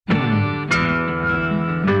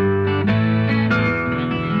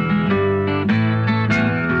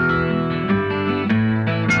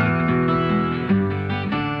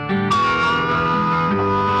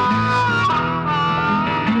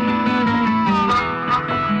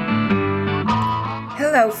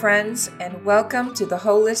Hello, friends, and welcome to the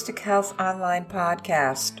Holistic Health Online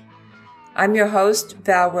Podcast. I'm your host,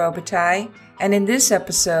 Val Robitaille, and in this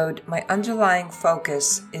episode, my underlying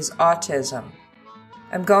focus is autism.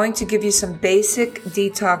 I'm going to give you some basic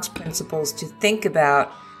detox principles to think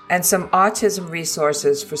about and some autism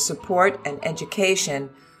resources for support and education,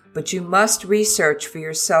 but you must research for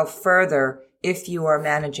yourself further if you are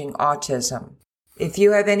managing autism. If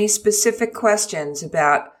you have any specific questions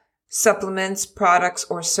about supplements, products,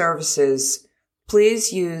 or services,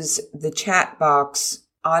 please use the chat box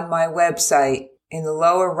on my website in the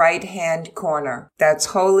lower right-hand corner. That's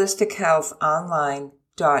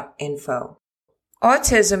holistichealthonline.info.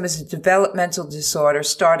 Autism is a developmental disorder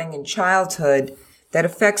starting in childhood that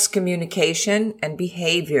affects communication and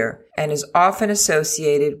behavior and is often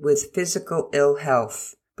associated with physical ill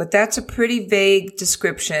health. But that's a pretty vague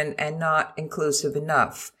description and not inclusive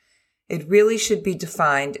enough. It really should be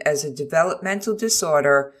defined as a developmental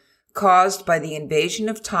disorder caused by the invasion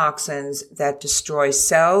of toxins that destroy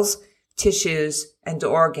cells, tissues, and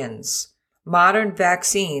organs. Modern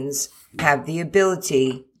vaccines have the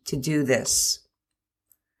ability to do this.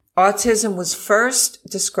 Autism was first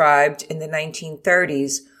described in the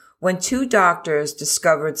 1930s when two doctors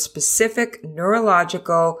discovered specific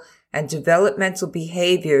neurological and developmental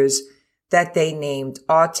behaviors that they named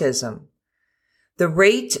autism. The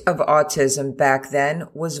rate of autism back then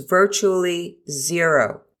was virtually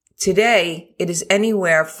zero. Today, it is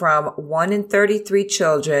anywhere from 1 in 33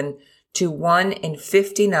 children to 1 in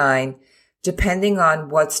 59, depending on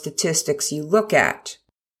what statistics you look at.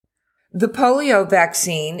 The polio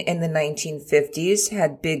vaccine in the 1950s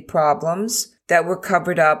had big problems that were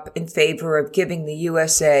covered up in favor of giving the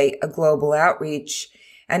USA a global outreach,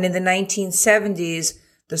 and in the 1970s,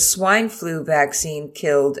 the swine flu vaccine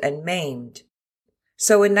killed and maimed.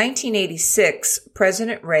 So in 1986,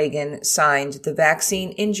 President Reagan signed the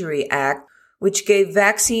Vaccine Injury Act, which gave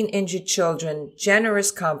vaccine-injured children generous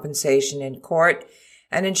compensation in court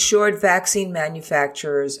and ensured vaccine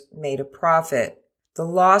manufacturers made a profit. The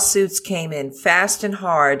lawsuits came in fast and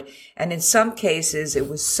hard, and in some cases it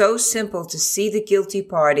was so simple to see the guilty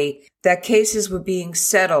party that cases were being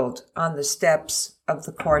settled on the steps of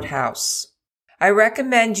the courthouse. I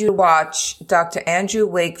recommend you watch Dr. Andrew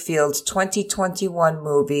Wakefield's 2021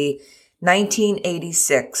 movie,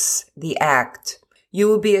 1986, The Act. You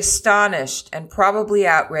will be astonished and probably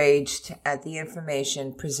outraged at the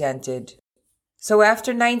information presented. So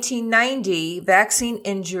after 1990, vaccine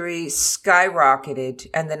injuries skyrocketed,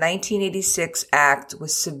 and the 1986 Act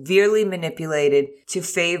was severely manipulated to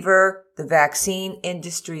favor the vaccine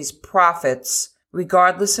industry's profits,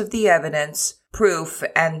 regardless of the evidence, proof,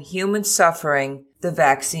 and human suffering the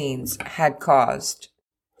vaccines had caused.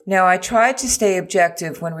 Now, I tried to stay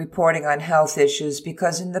objective when reporting on health issues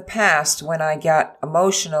because in the past, when I got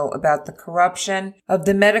emotional about the corruption of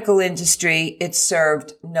the medical industry, it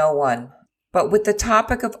served no one. But with the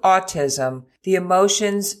topic of autism, the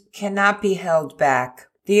emotions cannot be held back.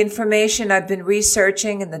 The information I've been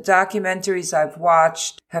researching and the documentaries I've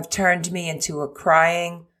watched have turned me into a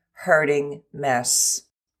crying, hurting mess.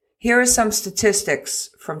 Here are some statistics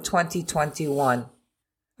from 2021.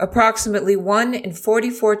 Approximately 1 in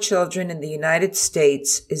 44 children in the United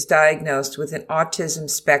States is diagnosed with an autism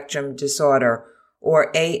spectrum disorder,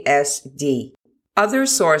 or ASD. Other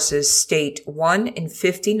sources state 1 in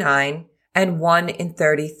 59 and 1 in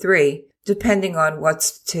 33, depending on what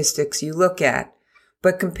statistics you look at.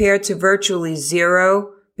 But compared to virtually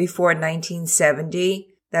zero before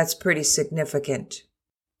 1970, that's pretty significant.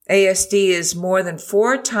 ASD is more than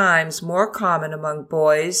 4 times more common among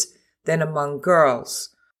boys than among girls.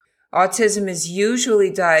 Autism is usually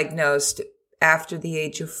diagnosed after the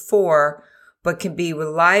age of 4, but can be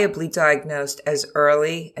reliably diagnosed as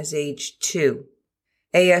early as age 2.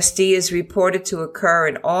 ASD is reported to occur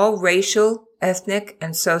in all racial, ethnic,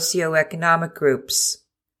 and socioeconomic groups.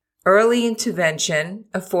 Early intervention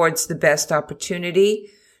affords the best opportunity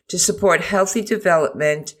to support healthy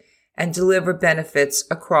development and deliver benefits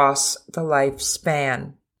across the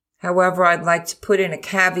lifespan. However, I'd like to put in a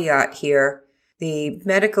caveat here. The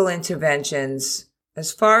medical interventions,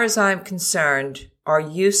 as far as I'm concerned, are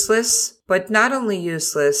useless, but not only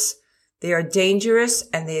useless, they are dangerous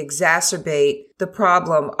and they exacerbate the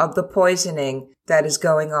problem of the poisoning that is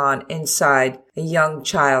going on inside a young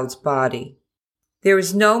child's body. There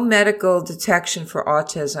is no medical detection for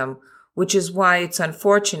autism, which is why it's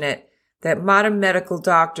unfortunate that modern medical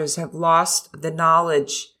doctors have lost the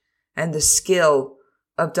knowledge and the skill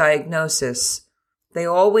of diagnosis. They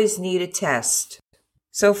always need a test.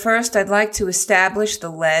 So first, I'd like to establish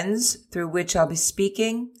the lens through which I'll be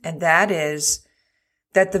speaking, and that is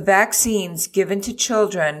that the vaccines given to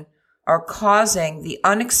children are causing the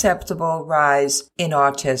unacceptable rise in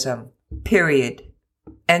autism. Period.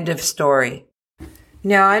 End of story.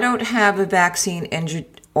 Now, I don't have a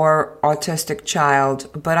vaccine-injured or autistic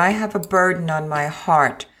child, but I have a burden on my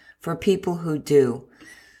heart for people who do.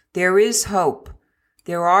 There is hope.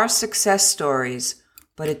 There are success stories,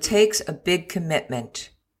 but it takes a big commitment.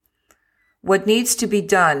 What needs to be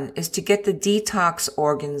done is to get the detox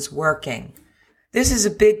organs working. This is a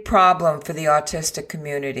big problem for the autistic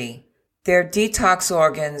community. Their detox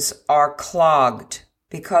organs are clogged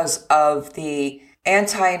because of the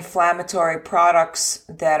anti-inflammatory products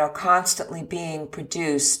that are constantly being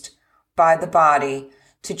produced by the body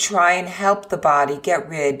to try and help the body get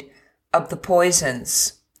rid of the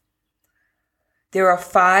poisons. There are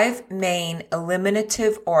 5 main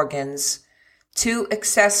eliminative organs, 2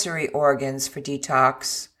 accessory organs for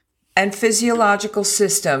detox, and physiological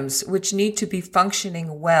systems which need to be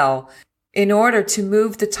functioning well in order to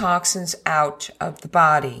move the toxins out of the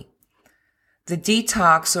body. The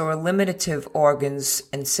detox or eliminative organs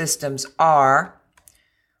and systems are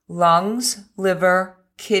lungs, liver,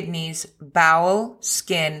 kidneys, bowel,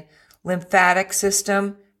 skin, lymphatic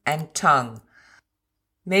system, and tongue.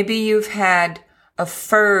 Maybe you've had a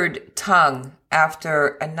furred tongue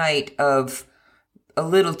after a night of a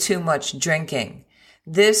little too much drinking.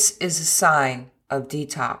 This is a sign of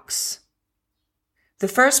detox. The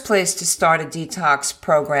first place to start a detox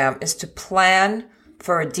program is to plan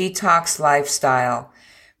for a detox lifestyle,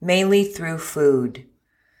 mainly through food.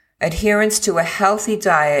 Adherence to a healthy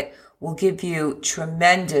diet will give you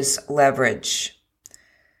tremendous leverage.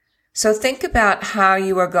 So think about how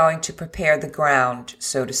you are going to prepare the ground,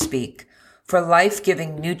 so to speak, for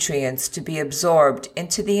life-giving nutrients to be absorbed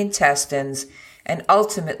into the intestines and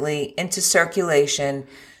ultimately into circulation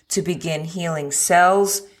to begin healing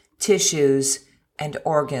cells, tissues, and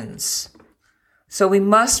organs. So we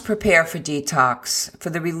must prepare for detox, for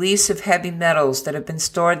the release of heavy metals that have been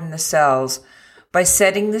stored in the cells by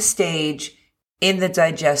setting the stage in the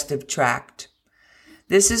digestive tract.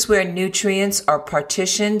 This is where nutrients are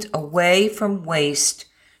partitioned away from waste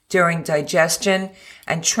during digestion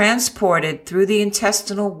and transported through the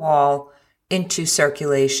intestinal wall into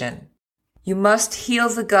circulation. You must heal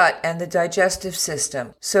the gut and the digestive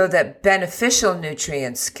system so that beneficial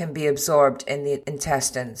nutrients can be absorbed in the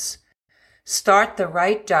intestines. Start the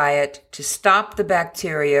right diet to stop the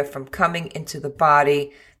bacteria from coming into the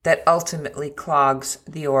body that ultimately clogs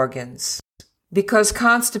the organs. Because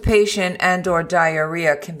constipation and/or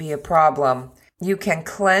diarrhea can be a problem, you can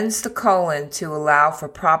cleanse the colon to allow for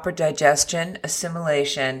proper digestion,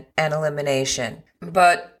 assimilation, and elimination.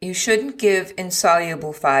 But you shouldn't give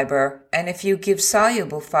insoluble fiber, and if you give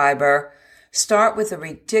soluble fiber, start with a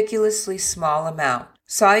ridiculously small amount.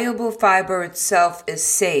 Soluble fiber itself is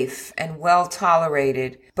safe and well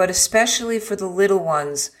tolerated, but especially for the little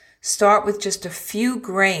ones, start with just a few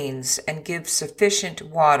grains and give sufficient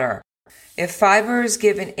water. If fiber is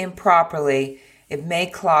given improperly, it may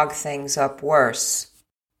clog things up worse.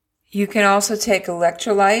 You can also take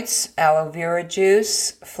electrolytes, aloe vera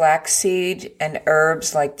juice, flaxseed, and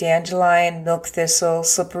herbs like dandelion, milk thistle,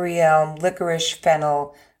 slippery elm, licorice,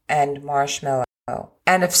 fennel, and marshmallow.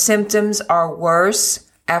 And if symptoms are worse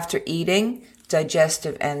after eating,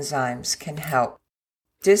 digestive enzymes can help.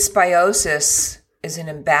 Dysbiosis is an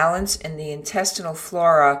imbalance in the intestinal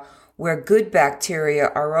flora where good bacteria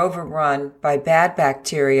are overrun by bad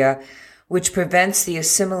bacteria, which prevents the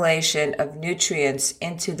assimilation of nutrients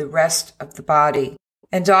into the rest of the body.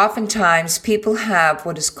 And oftentimes people have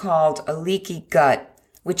what is called a leaky gut,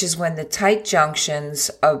 which is when the tight junctions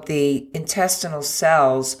of the intestinal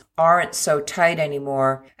cells aren't so tight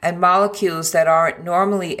anymore, and molecules that aren't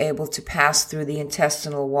normally able to pass through the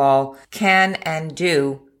intestinal wall can and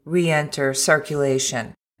do re-enter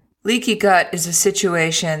circulation. Leaky gut is a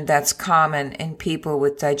situation that's common in people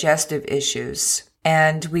with digestive issues,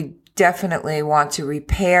 and we definitely want to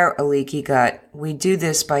repair a leaky gut. We do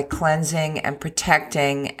this by cleansing and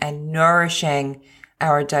protecting and nourishing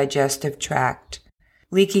our digestive tract.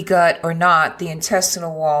 Leaky gut or not, the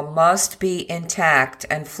intestinal wall must be intact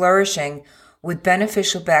and flourishing with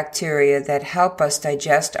beneficial bacteria that help us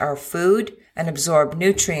digest our food and absorb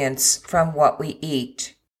nutrients from what we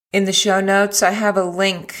eat. In the show notes, I have a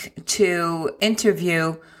link to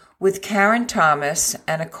interview with Karen Thomas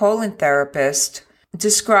and a colon therapist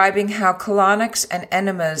describing how colonics and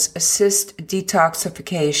enemas assist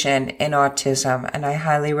detoxification in autism, and I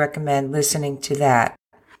highly recommend listening to that.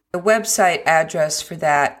 The website address for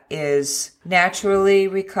that is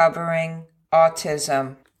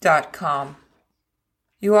naturallyrecoveringautism.com.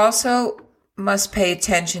 You also must pay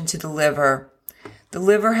attention to the liver. The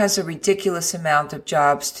liver has a ridiculous amount of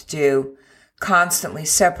jobs to do, constantly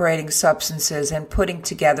separating substances and putting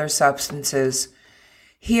together substances.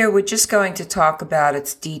 Here, we're just going to talk about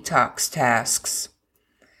its detox tasks.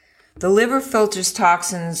 The liver filters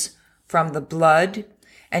toxins from the blood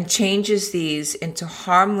and changes these into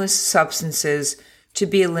harmless substances to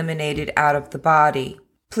be eliminated out of the body.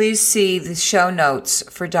 Please see the show notes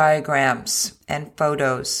for diagrams and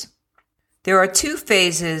photos. There are 2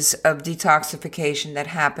 phases of detoxification that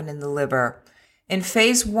happen in the liver. In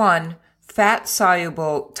phase 1,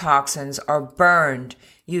 fat-soluble toxins are burned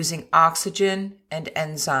using oxygen and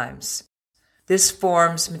enzymes. This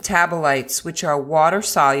forms metabolites, which are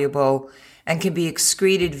water-soluble and can be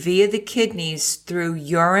excreted via the kidneys through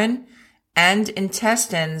urine and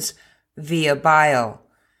intestines via bile.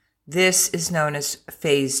 This is known as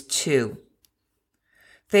phase 2.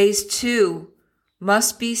 Phase 2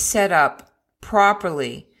 must be set up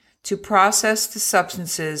properly to process the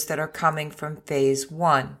substances that are coming from phase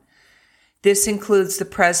 1. This includes the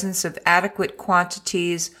presence of adequate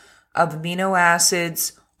quantities of amino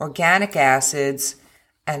acids, organic acids,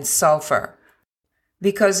 and sulfur.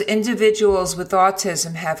 Because individuals with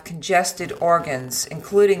autism have congested organs,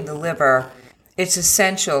 including the liver, it's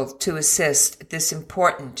essential to assist this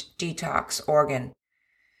important detox organ.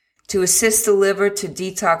 To assist the liver to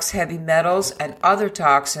detox heavy metals and other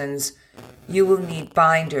toxins, you will need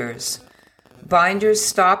binders. Binders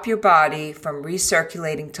stop your body from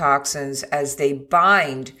recirculating toxins as they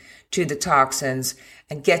bind to the toxins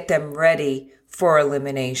and get them ready for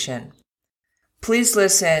elimination. Please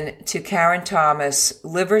listen to Karen Thomas,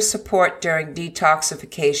 Liver Support During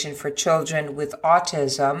Detoxification for Children with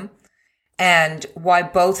Autism, and why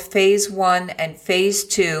both phase 1 and phase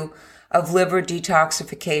 2 of liver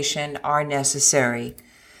detoxification are necessary.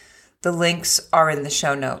 The links are in the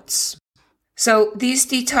show notes. So these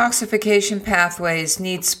detoxification pathways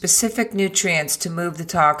need specific nutrients to move the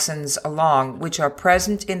toxins along, which are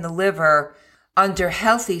present in the liver under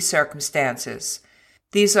healthy circumstances.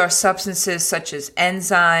 These are substances such as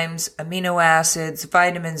enzymes, amino acids,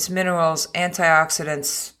 vitamins, minerals,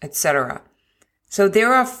 antioxidants, etc. So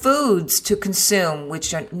there are foods to consume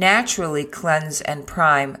which naturally cleanse and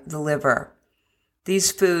prime the liver.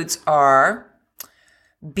 These foods are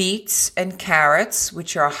beets and carrots,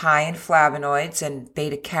 which are high in flavonoids and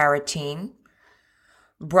beta-carotene,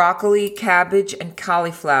 broccoli, cabbage, and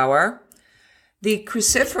cauliflower. The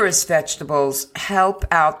cruciferous vegetables help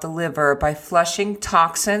out the liver by flushing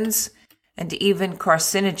toxins and even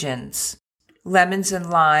carcinogens. Lemons and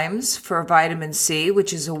limes for vitamin C,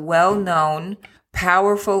 which is a well-known,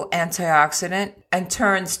 powerful antioxidant and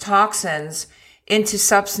turns toxins into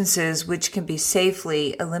substances which can be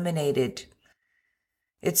safely eliminated.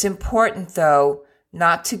 It's important, though,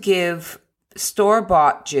 not to give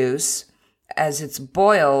store-bought juice as it's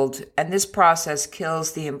boiled, and this process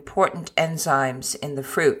kills the important enzymes in the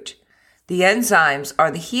fruit. The enzymes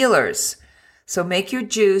are the healers, so make your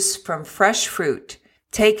juice from fresh fruit.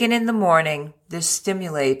 Taken in the morning, this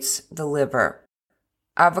stimulates the liver.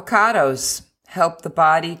 Avocados help the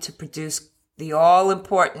body to produce the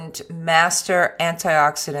all-important master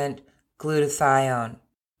antioxidant glutathione.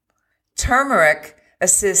 Turmeric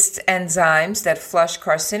assists enzymes that flush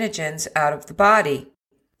carcinogens out of the body.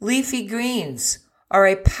 Leafy greens are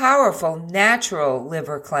a powerful natural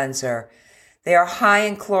liver cleanser. They are high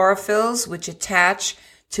in chlorophylls, which attach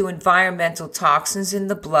to environmental toxins in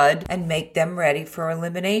the blood and make them ready for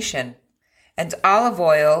elimination. And olive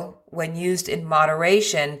oil, when used in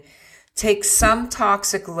moderation, takes some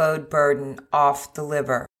toxic load burden off the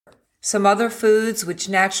liver. Some other foods which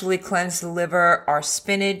naturally cleanse the liver are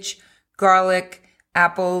spinach, garlic,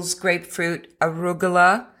 apples, grapefruit,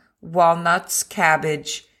 arugula, walnuts,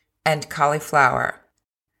 cabbage, and cauliflower.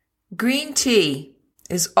 Green tea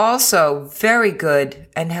is also very good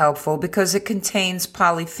and helpful because it contains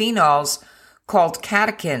polyphenols called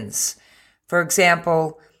catechins. For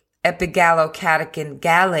example, epigallocatechin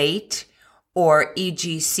gallate, or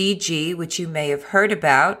EGCG, which you may have heard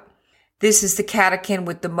about. This is the catechin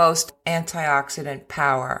with the most antioxidant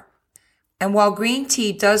power. And while green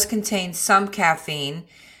tea does contain some caffeine,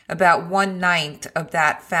 about 1/9 of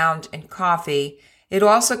that found in coffee, it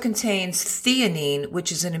also contains theanine,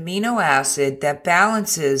 which is an amino acid that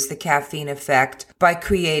balances the caffeine effect by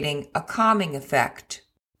creating a calming effect.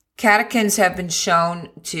 Catechins have been shown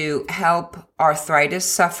to help arthritis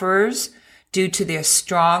sufferers due to their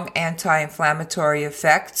strong anti-inflammatory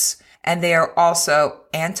effects, and they are also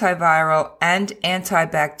antiviral and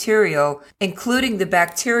antibacterial, including the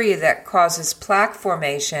bacteria that causes plaque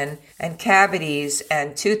formation and cavities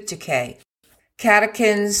and tooth decay.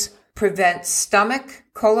 Catechins prevent stomach,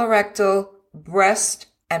 colorectal, breast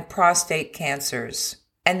and prostate cancers.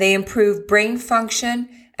 And they improve brain function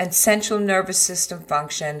and central nervous system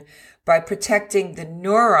function by protecting the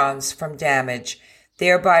neurons from damage,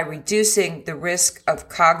 thereby reducing the risk of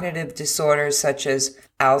cognitive disorders such as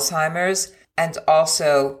Alzheimer's and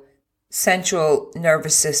also central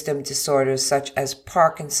nervous system disorders such as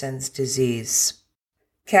Parkinson's disease.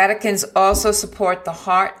 Catechins also support the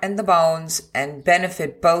heart and the bones and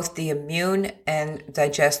benefit both the immune and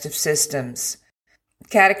digestive systems.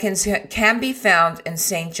 Catechins can be found in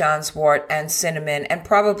St. John's wort and cinnamon and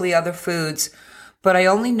probably other foods, but I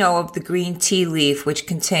only know of the green tea leaf, which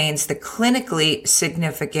contains the clinically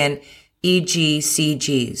significant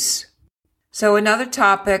EGCGs. So another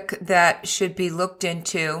topic that should be looked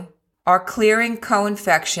into are clearing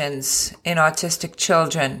co-infections in autistic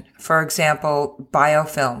children, for example,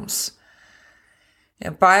 biofilms.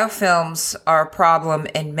 Biofilms are a problem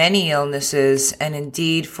in many illnesses and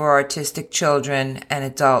indeed for autistic children and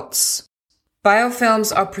adults.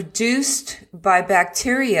 Biofilms are produced by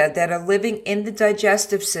bacteria that are living in the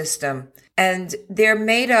digestive system, and they're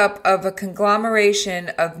made up of a conglomeration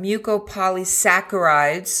of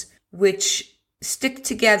mucopolysaccharides which stick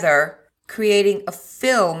together, creating a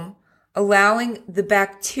film allowing the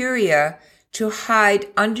bacteria to hide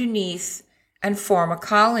underneath and form a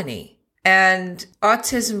colony. And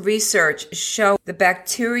autism research shows the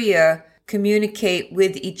bacteria communicate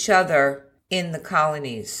with each other in the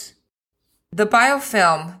colonies. The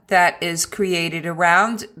biofilm that is created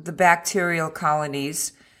around the bacterial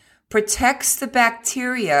colonies protects the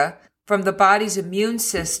bacteria from the body's immune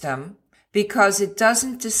system because it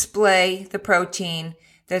doesn't display the protein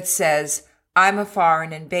that says, "I'm a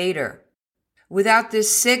foreign invader." Without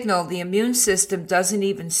this signal, the immune system doesn't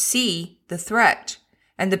even see the threat,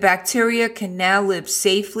 and the bacteria can now live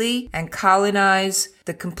safely and colonize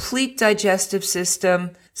the complete digestive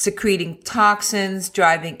system, secreting toxins,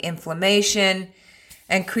 driving inflammation,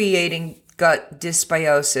 and creating gut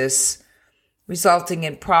dysbiosis, resulting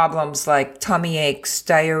in problems like tummy aches,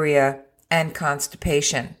 diarrhea, and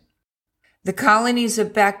constipation. The colonies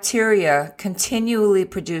of bacteria continually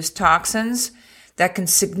produce toxins that can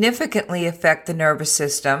significantly affect the nervous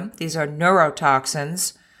system. These are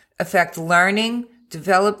neurotoxins, affect learning,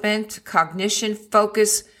 development, cognition,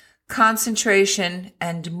 focus, concentration,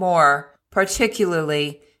 and more,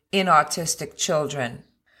 particularly in autistic children.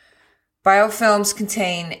 Biofilms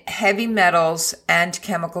contain heavy metals and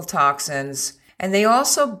chemical toxins, and they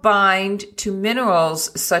also bind to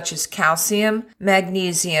minerals such as calcium,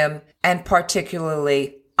 magnesium, and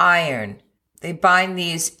particularly iron. They bind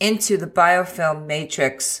these into the biofilm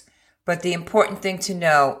matrix, but the important thing to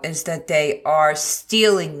know is that they are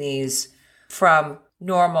stealing these from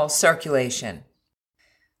normal circulation.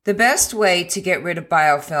 The best way to get rid of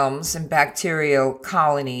biofilms and bacterial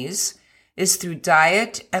colonies is through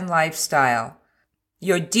diet and lifestyle.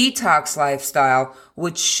 Your detox lifestyle,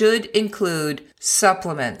 which should include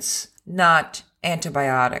supplements, not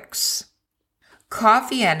antibiotics.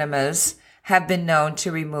 Coffee enemas have been known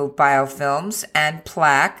to remove biofilms and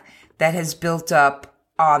plaque that has built up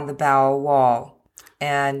on the bowel wall.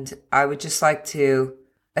 And I would just like to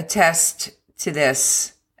attest to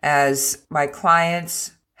this, as my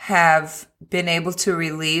clients have been able to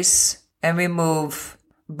release and remove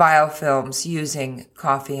biofilms using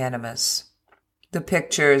coffee enemas. The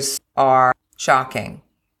pictures are shocking.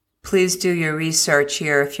 Please do your research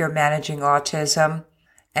here if you're managing autism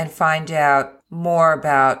and find out more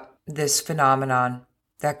about this phenomenon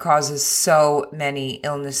that causes so many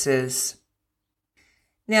illnesses.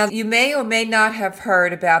 Now, you may or may not have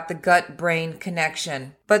heard about the gut-brain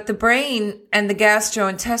connection, but the brain and the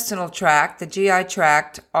gastrointestinal tract, the GI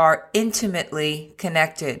tract, are intimately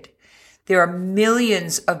connected. There are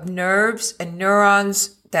millions of nerves and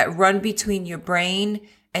neurons that run between your brain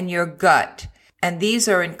and your gut, and these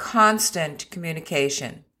are in constant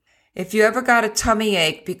communication. If you ever got a tummy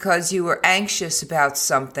ache because you were anxious about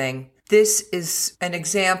something, this is an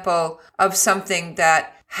example of something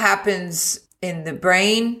that happens in the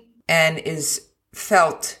brain and is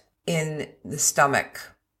felt in the stomach.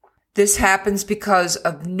 This happens because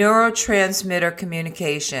of neurotransmitter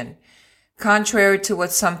communication. Contrary to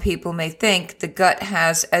what some people may think, the gut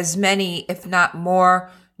has as many, if not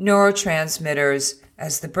more, neurotransmitters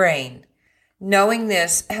as the brain. Knowing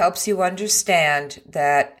this helps you understand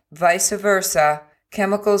that, vice versa,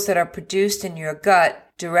 chemicals that are produced in your gut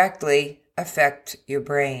directly affect your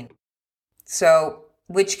brain. So,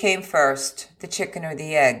 which came first, the chicken or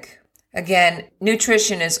the egg? Again,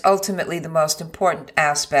 nutrition is ultimately the most important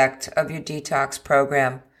aspect of your detox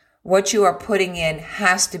program. What you are putting in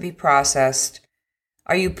has to be processed.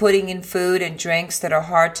 Are you putting in food and drinks that are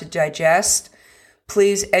hard to digest?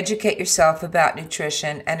 Please educate yourself about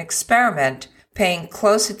nutrition and experiment paying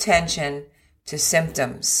close attention to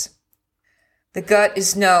symptoms. The gut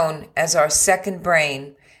is known as our second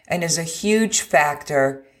brain and is a huge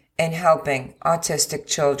factor in helping autistic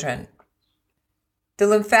children. The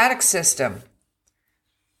lymphatic system.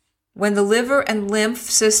 When the liver and lymph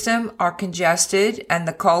system are congested and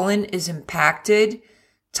the colon is impacted,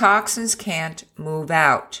 toxins can't move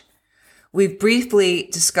out. We've briefly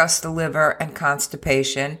discussed the liver and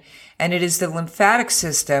constipation, and it is the lymphatic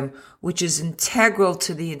system which is integral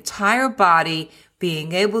to the entire body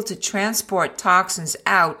being able to transport toxins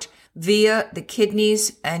out via the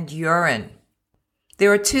kidneys and urine.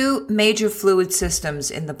 There are two major fluid systems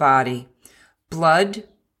in the body: blood,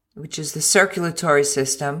 which is the circulatory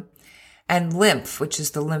system, and lymph, which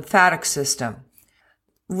is the lymphatic system.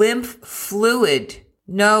 Lymph fluid,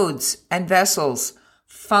 nodes, and vessels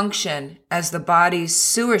function as the body's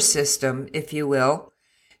sewer system, if you will,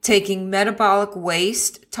 taking metabolic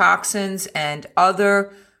waste, toxins, and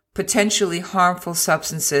other potentially harmful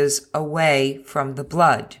substances away from the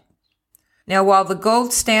blood. Now, while the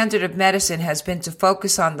gold standard of medicine has been to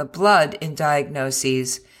focus on the blood in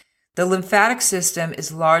diagnoses, the lymphatic system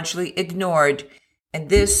is largely ignored, and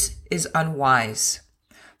this is unwise.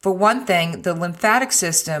 For one thing, the lymphatic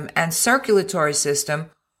system and circulatory system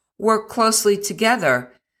work closely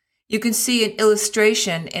together. You can see an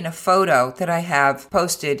illustration in a photo that I have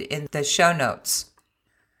posted in the show notes.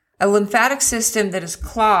 A lymphatic system that is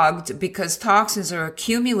clogged because toxins are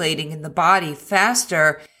accumulating in the body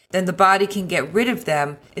faster than the body can get rid of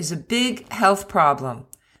them is a big health problem.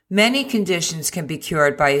 Many conditions can be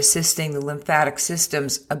cured by assisting the lymphatic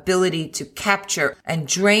system's ability to capture and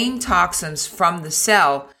drain toxins from the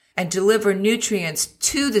cell and deliver nutrients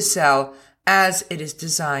to the cell as it is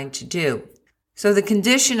designed to do. So the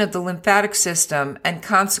condition of the lymphatic system and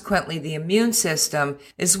consequently the immune system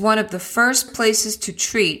is one of the first places to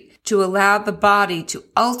treat to allow the body to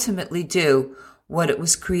ultimately do what it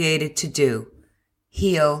was created to do: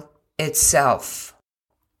 heal itself.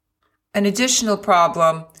 An additional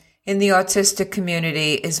problem in the autistic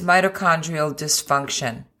community is mitochondrial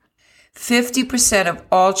dysfunction. 50% of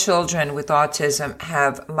all children with autism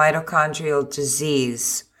have mitochondrial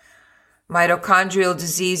disease. Mitochondrial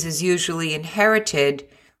disease is usually inherited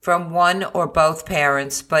from one or both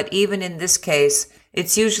parents, but even in this case,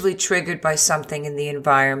 it's usually triggered by something in the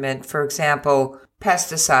environment, for example,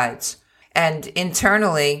 pesticides, and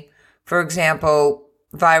internally, for example,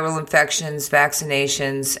 viral infections,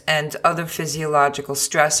 vaccinations, and other physiological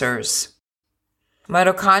stressors.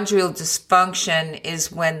 Mitochondrial dysfunction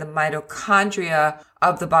is when the mitochondria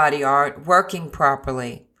of the body aren't working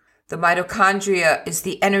properly. The mitochondria is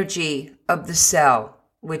the energy of the cell,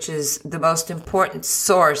 which is the most important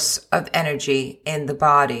source of energy in the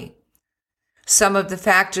body. Some of the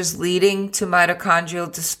factors leading to mitochondrial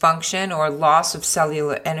dysfunction or loss of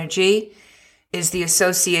cellular energy is the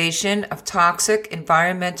association of toxic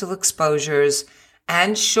environmental exposures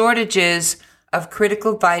and shortages of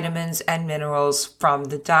critical vitamins and minerals from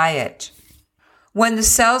the diet. When the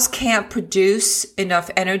cells can't produce enough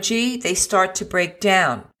energy, they start to break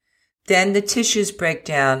down. Then the tissues break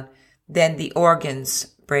down. Then the organs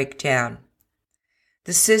break down.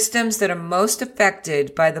 The systems that are most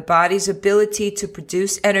affected by the body's ability to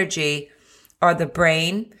produce energy are the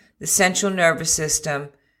brain, the central nervous system,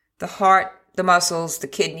 the heart, the muscles, the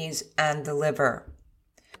kidneys, and the liver.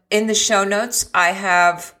 In the show notes, I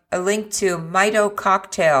have a link to Mito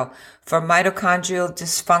Cocktail for mitochondrial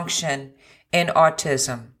dysfunction in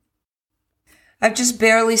autism. I've just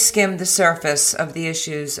barely skimmed the surface of the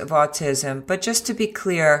issues of autism, but just to be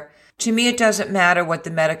clear, to me it doesn't matter what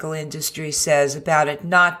the medical industry says about it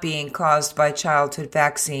not being caused by childhood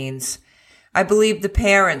vaccines. I believe the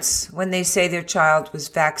parents when they say their child was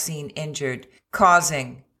vaccine injured,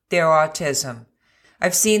 causing their autism.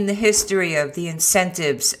 I've seen the history of the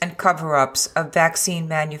incentives and cover-ups of vaccine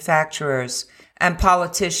manufacturers and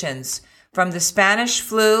politicians from the Spanish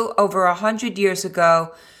flu over 100 years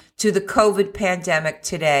ago to the COVID pandemic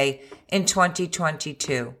today in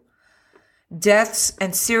 2022. Deaths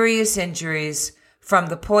and serious injuries from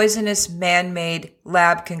the poisonous man-made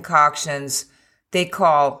lab concoctions they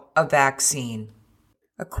call a vaccine.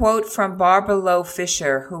 A quote from Barbara Lowe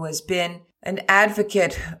Fisher, who has been an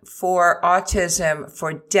advocate for autism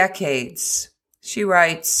for decades. She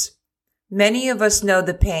writes, "Many of us know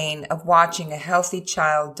the pain of watching a healthy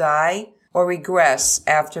child die or regress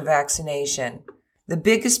after vaccination. The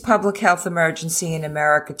biggest public health emergency in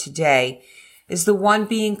America today is the one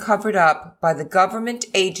being covered up by the government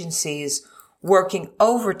agencies working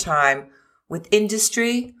overtime with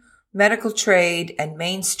industry, medical trade, and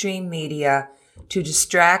mainstream media to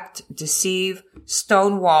distract, deceive,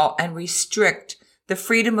 stonewall, and restrict the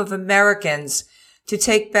freedom of Americans to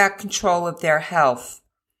take back control of their health.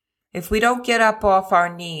 If we don't get up off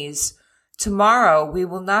our knees, tomorrow we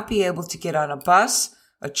will not be able to get on a bus,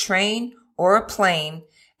 a train, or a plane,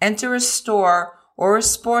 enter a store or a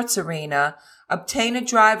sports arena, obtain a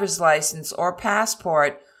driver's license or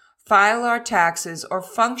passport, file our taxes, or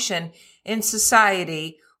function in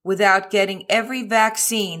society without getting every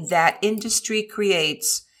vaccine that industry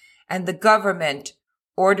creates and the government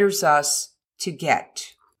orders us to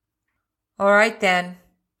get. All right then.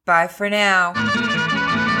 Bye for now.